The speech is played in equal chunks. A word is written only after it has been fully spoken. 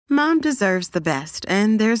Mom deserves the best,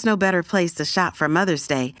 and there's no better place to shop for Mother's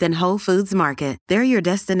Day than Whole Foods Market. They're your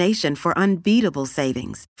destination for unbeatable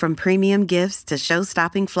savings, from premium gifts to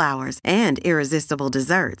show-stopping flowers and irresistible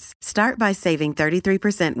desserts. Start by saving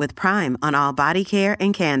 33% with Prime on all body care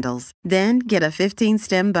and candles. Then get a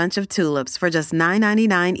 15-stem bunch of tulips for just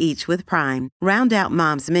 $9.99 each with Prime. Round out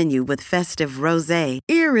Mom's menu with festive rosé,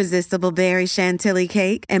 irresistible berry chantilly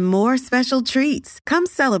cake, and more special treats. Come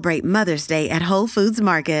celebrate Mother's Day at Whole Foods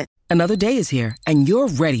Market. Another day is here, and you're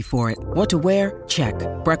ready for it. What to wear? Check.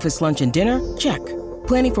 Breakfast, lunch, and dinner? Check.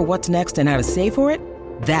 Planning for what's next and how to save for it?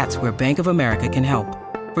 That's where Bank of America can help.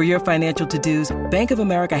 For your financial to-dos, Bank of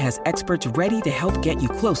America has experts ready to help get you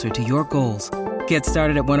closer to your goals. Get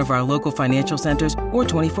started at one of our local financial centers or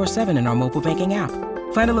 24/7 in our mobile banking app.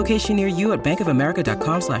 Find a location near you at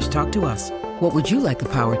bankofamerica.com/talktous. What would you like the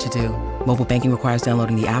power to do? Mobile banking requires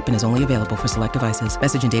downloading the app and is only available for select devices.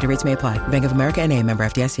 Message and data rates may apply. Bank of America N.A., member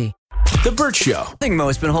FDIC. The Burt Show. I think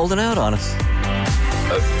Mo's been holding out on us.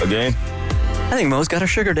 Again? I think Mo's got a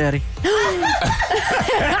sugar daddy.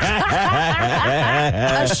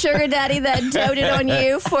 A sugar daddy that doted on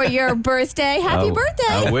you for your birthday. Happy birthday.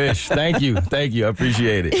 I wish. Thank you. Thank you. I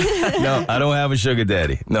appreciate it. No, I don't have a sugar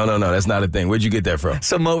daddy. No. That's not a thing. Where'd you get that from?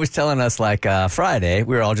 So Mo was telling us, like, Friday,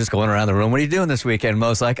 we were all just going around the room. What are you doing this weekend?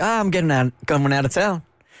 Mo's like, I'm coming out of town.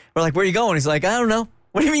 We're like, where are you going? He's like, I don't know.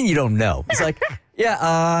 What do you mean you don't know? He's like, yeah,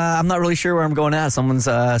 I'm not really sure where I'm going out. Someone's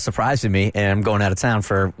surprising me, and I'm going out of town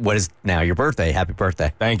for what is now your birthday. Happy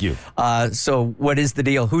birthday. Thank you. So what is the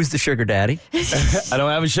deal? Who's the sugar daddy? I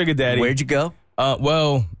don't have a sugar daddy. Where'd you go?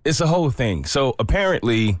 Well, it's a whole thing. So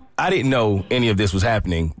apparently, I didn't know any of this was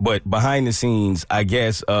happening, but behind the scenes, I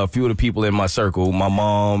guess a few of the people in my circle, my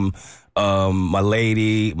mom, my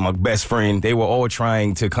lady, my best friend, they were all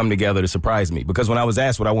trying to come together to surprise me. Because when I was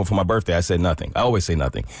asked what I want for my birthday, I said nothing. I always say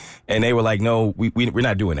nothing. And they were like, no, we're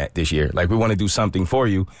not doing that this year. Like, we want to do something for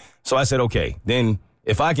you. So I said, okay, then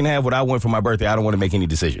if I can have what I want for my birthday, I don't want to make any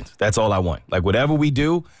decisions. That's all I want. Like, whatever we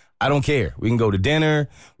do, I don't care. We can go to dinner.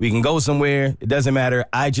 We can go somewhere. It doesn't matter.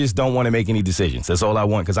 I just don't want to make any decisions. That's all I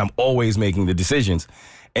want, because I'm always making the decisions.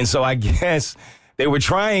 And so I guess they were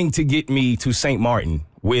trying to get me to St. Martin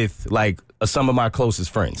with, like, some of my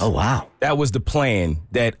closest friends. Oh, wow. That was the plan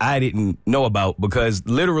that I didn't know about, because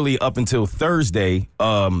literally up until Thursday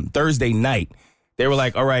night, they were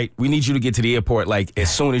like, all right, we need you to get to the airport, like,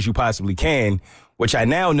 as soon as you possibly can, which I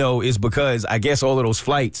now know is because I guess all of those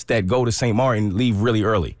flights that go to St. Martin leave really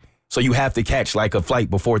early. So you have to catch, like, a flight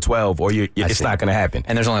before 12 or it's not going to happen.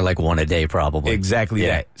 And there's only, like, one a day probably. Exactly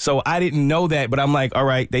that. So I didn't know that, but I'm like, all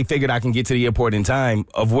right, they figured I can get to the airport in time,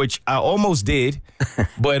 of which I almost did.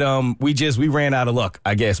 But we ran out of luck,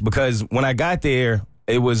 I guess, because when I got there,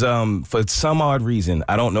 it was for some odd reason,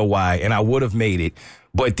 I don't know why, and I would have made it,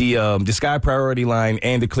 but the Sky Priority line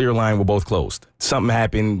and the Clear line were both closed. Something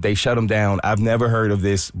happened. They shut them down. I've never heard of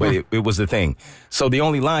this, but it was the thing. So the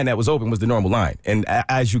only line that was open was the normal line. And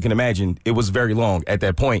as you can imagine, it was very long at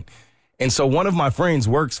that point. And so one of my friends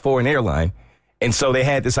works for an airline. And so they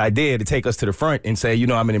had this idea to take us to the front and say,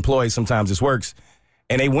 I'm an employee. Sometimes this works.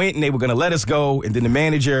 And they went and they were going to let us go. And then the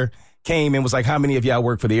manager came and was like, how many of y'all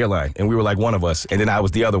work for the airline? And we were like, one of us. And then I was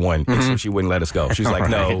the other one. And so she wouldn't let us go. She was like,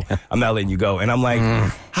 no, I'm not letting you go. And I'm like,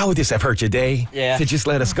 how would this have hurt your day to just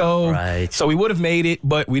let us go? Right. So we would have made it,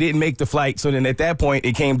 but we didn't make the flight. So then at that point,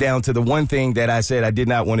 it came down to the one thing that I said I did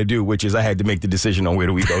not want to do, which is I had to make the decision on where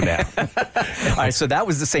do we go now. All right, so that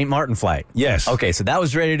was the St. Martin flight. Yes. Okay, so that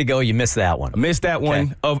was ready to go. You missed that one. I missed that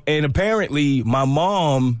one. And apparently my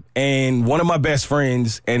mom and one of my best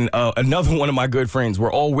friends and another one of my good friends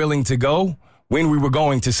were all willing to go when we were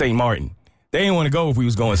going to St. Martin. They didn't want to go if we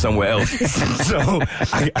was going somewhere else. So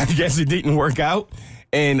I guess it didn't work out.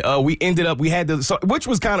 And we ended up, which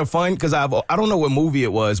was kind of fun, because I don't know what movie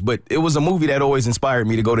it was, but it was a movie that always inspired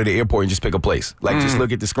me to go to the airport and just pick a place. Like, just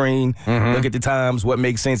look at the screen, look at the times, what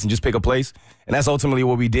makes sense, and just pick a place. And that's ultimately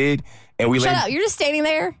what we did. And we Shut up. You're just standing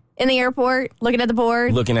there in the airport, looking at the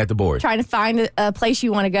board. Trying to find a place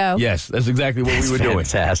you want to go. Yes, that's exactly what we were doing.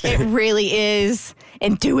 Fantastic. It really is.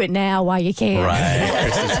 And do it now while you can. Right.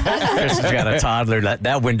 Chris has got a toddler.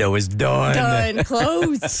 That window is done. Done.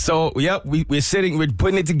 Closed. So, yep, we're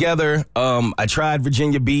putting it together. I tried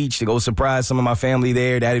Virginia Beach to go surprise some of my family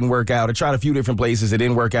there. That didn't work out. I tried a few different places. It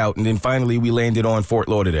didn't work out. And then finally we landed on Fort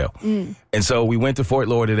Lauderdale. And so we went to Fort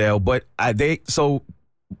Lauderdale. But so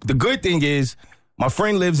the good thing is, my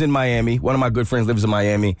friend lives in Miami. One of my good friends lives in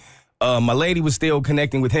Miami. My lady was still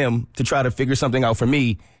connecting with him to try to figure something out for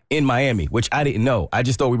me in Miami, which I didn't know. I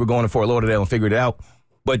just thought we were going to Fort Lauderdale and figured it out.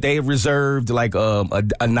 But they reserved like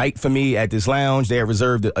a night for me at this lounge. They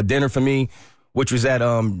reserved a dinner for me. which was at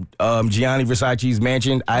Gianni Versace's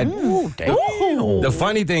mansion. The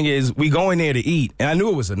funny thing is, we go in there to eat, and I knew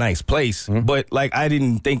it was a nice place, but like I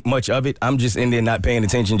didn't think much of it. I'm just in there not paying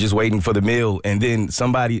attention, just waiting for the meal, and then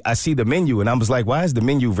I see the menu, and I was like, why is the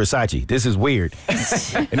menu Versace? This is weird.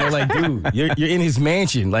 And they're like, dude, you're in his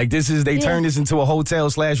mansion. Like they turned this into a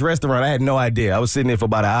hotel/restaurant. I had no idea. I was sitting there for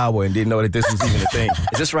about an hour and didn't know that this was even a thing.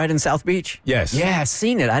 Is this right in South Beach? Yes. Yeah, I've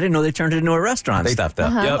seen it. I didn't know they turned it into a restaurant stuff, though.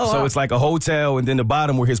 Yep. So it's like a hotel, and then the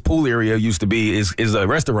bottom where his pool area used to be is a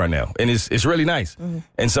restaurant now, and it's really nice.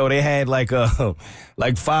 And so they had like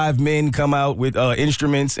 5 men come out with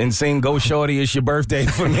instruments and sing "Go Shorty, It's Your Birthday"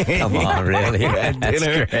 for me. Come on, really? At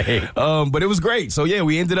dinner. That's great. But it was great. So yeah,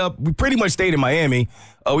 we pretty much stayed in Miami.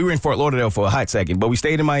 We were in Fort Lauderdale for a hot second, but we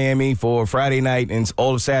stayed in Miami for Friday night and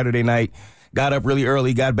all of Saturday night. Got up really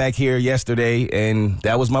early, got back here yesterday, and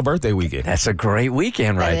that was my birthday weekend. That's a great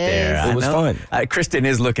weekend right there. It was fun. Kristen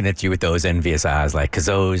is looking at you with those envious eyes, like,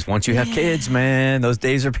 because once you have kids, man, those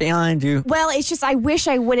days are behind you. Well, it's just I wish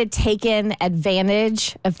I would have taken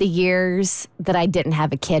advantage of the years that I didn't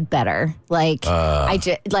have a kid better.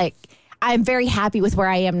 I'm very happy with where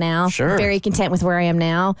I am now. Sure. Very content with where I am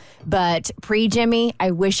now. But pre-Jimmy,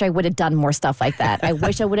 I wish I would have done more stuff like that. I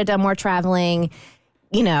wish I would have done more traveling.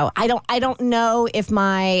 You know, I don't know if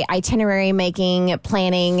my itinerary making,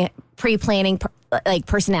 planning, pre-planning,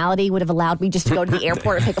 personality would have allowed me just to go to the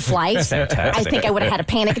airport and pick a flight. I think I would have had a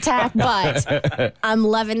panic attack, but I'm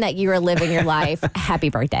loving that you are living your life. Happy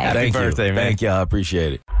birthday. Happy birthday, man. Thank you. I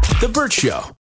appreciate it. The Burt Show.